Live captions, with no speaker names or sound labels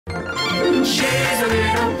She's a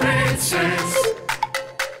little princess.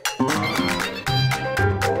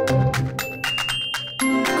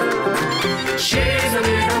 She's a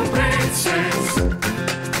little princess.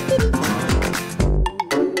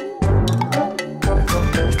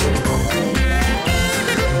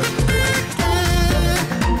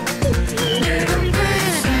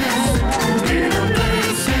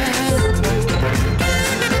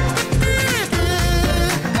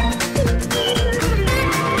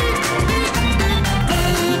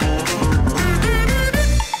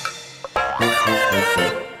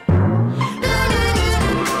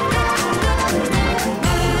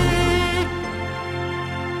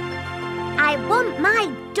 I want my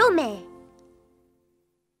dummy.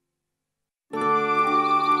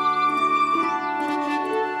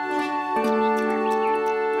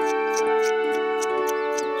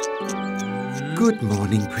 Good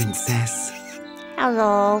morning, Princess.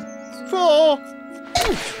 Hello. Four.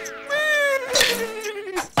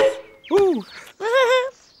 Ooh.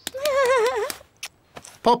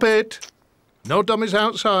 Pop it. No dummies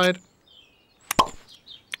outside.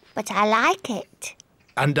 But I like it.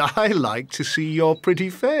 And I like to see your pretty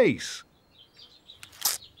face.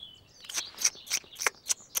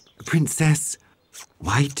 Princess,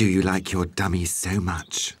 why do you like your dummy so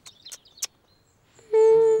much?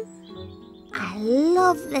 I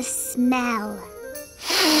love the smell.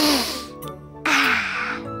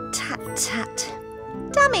 Tut, tut.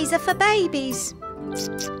 Dummies are for babies.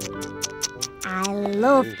 I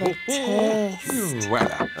love the taste.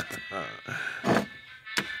 Voilà.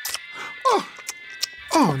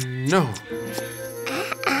 Oh, no.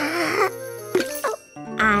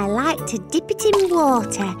 I like to dip it in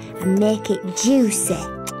water and make it juicy.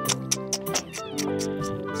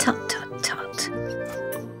 Tut, tut, tut.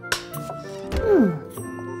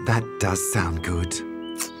 That does sound good.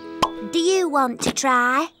 Do you want to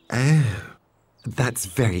try? Oh, that's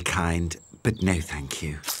very kind, but no thank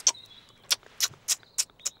you.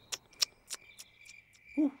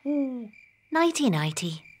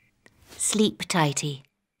 Nighty-nighty. Sleep tighty.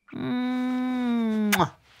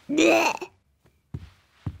 Mwah. Blech.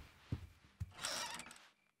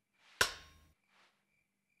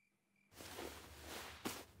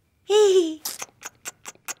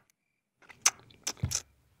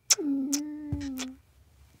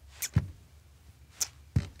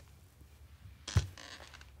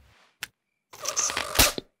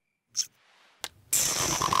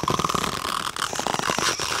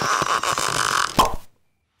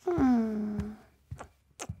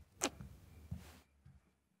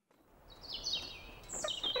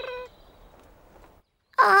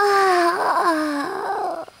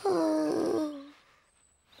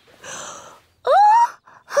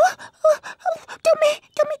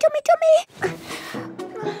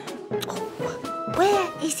 Where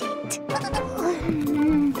is it?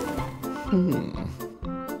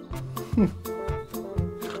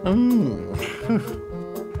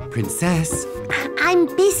 Princess, I'm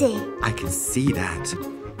busy. I can see that.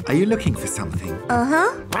 Are you looking for something?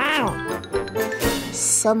 Uh-huh.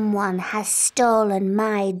 Someone has stolen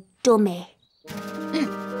my dummy.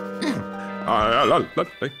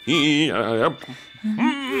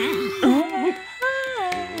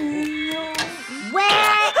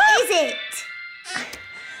 Where is it?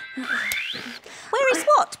 Where is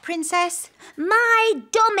what, Princess? My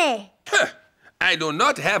dummy. I do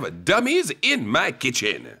not have dummies in my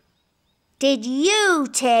kitchen. Did you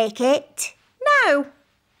take it? No.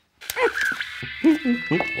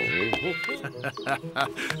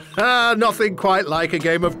 Nothing quite like a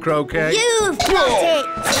game of croquet. You've got it.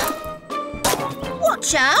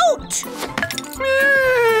 Watch out!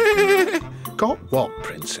 Got what,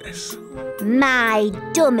 Princess? My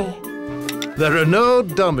dummy. There are no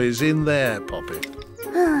dummies in there, Poppy.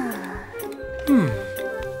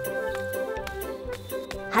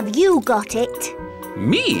 Have you got it?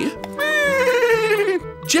 Me?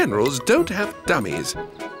 Generals don't have dummies.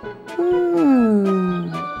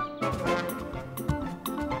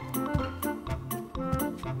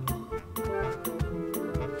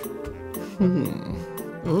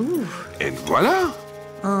 And voila.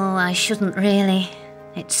 Oh, I shouldn't really.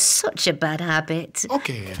 It's such a bad habit.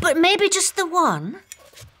 Okay. But maybe just the one.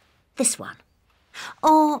 This one.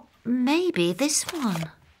 Or maybe this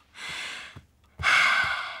one.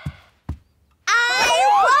 I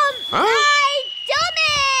want my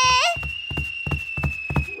dummy!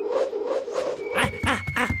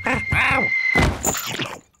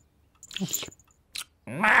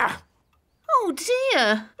 Oh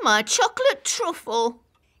dear, my chocolate truffle.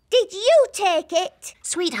 Did you take it?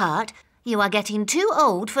 Sweetheart, you are getting too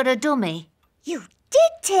old for a dummy. You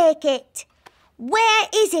did take it. Where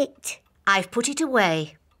is it? I've put it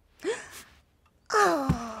away.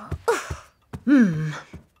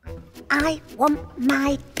 I want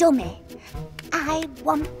my dummy. I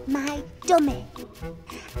want my dummy.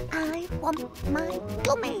 I want my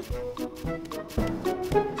dummy.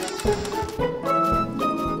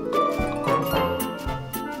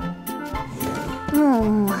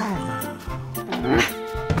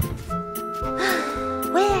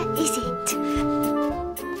 Where is it?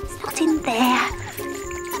 It's not in there.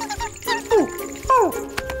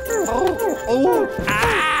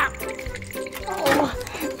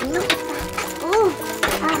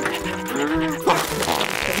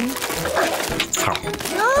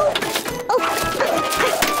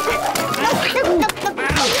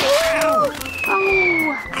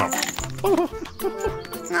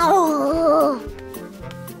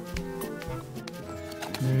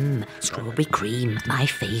 Strawberry cream, my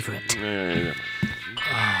favourite.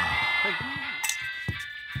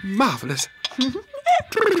 Marvellous.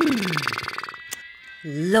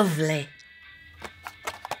 Lovely.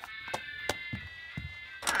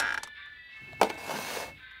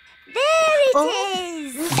 There it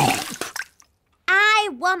is! I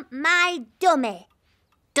want my dummy.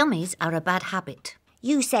 Dummies are a bad habit.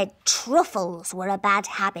 You said truffles were a bad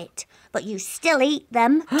habit, but you still eat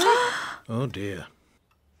them. Oh, dear.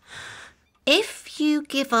 If you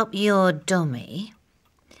give up your dummy,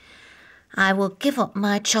 I will give up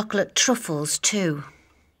my chocolate truffles too.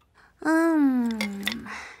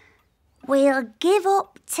 We'll give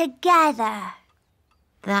up together.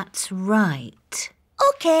 That's right.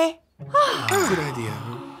 OK. Good idea.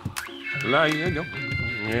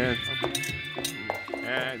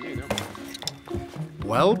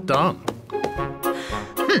 Well done.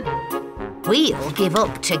 We'll give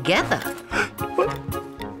up together.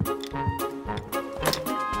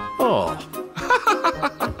 Oh.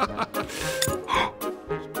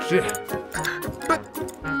 Dear. What?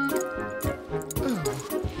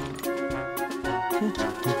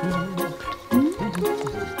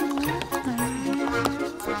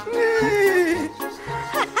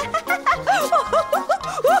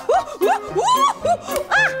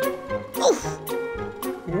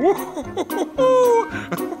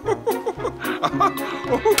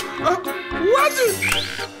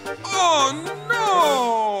 Oh,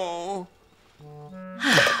 no!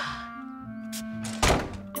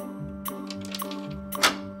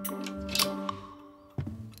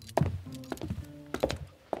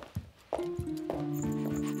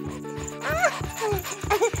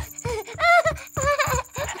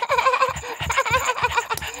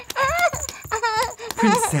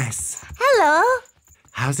 Princess, Hello.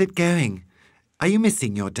 how's it going? Are you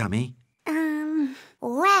missing your dummy?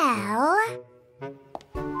 Well,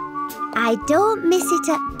 I don't miss it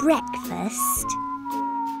at breakfast.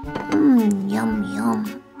 Yum,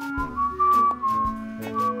 yum.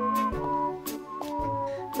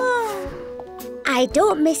 I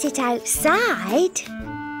don't miss it outside.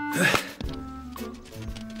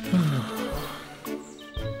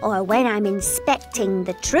 Or when I'm inspecting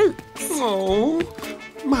the troops. Oh,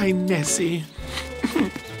 my Nessie.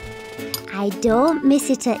 I don't miss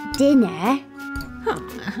it at dinner.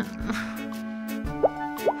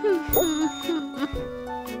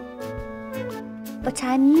 But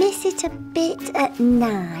I miss it a bit at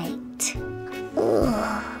night.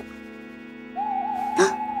 Ugh.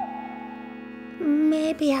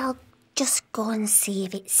 Maybe I'll just go and see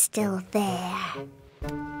if it's still there.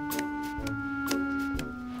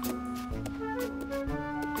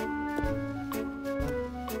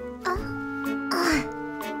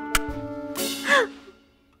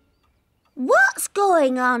 What's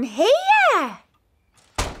going on here?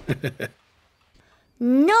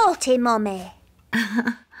 Naughty Mummy.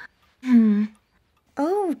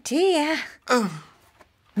 Oh, dear.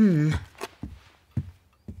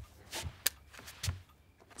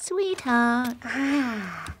 Sweetheart.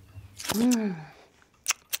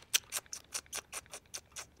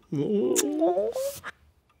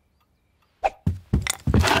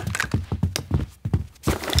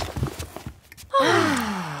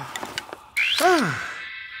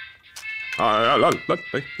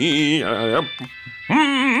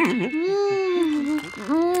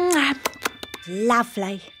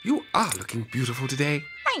 Lovely. You are looking beautiful today.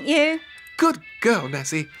 Thank you. Good girl,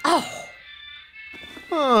 Nessie.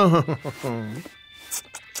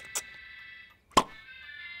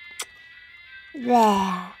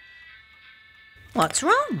 There. What's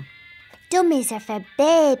wrong? Dummies are for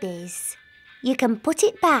babies. You can put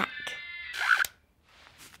it back.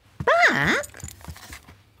 Back?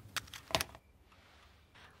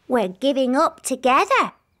 We're giving up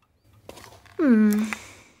together.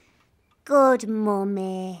 Good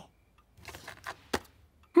Mummy.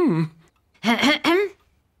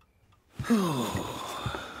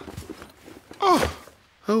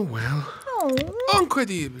 Oh well.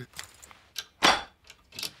 Incredible.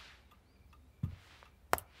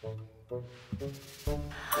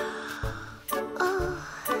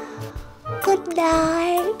 Good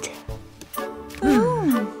night.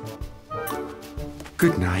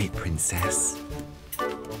 Good night, Princess.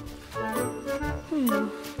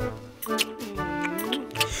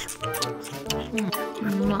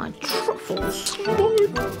 My truffles.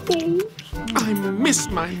 I miss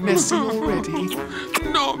my Nessie already.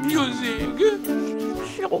 No music.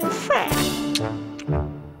 So fat.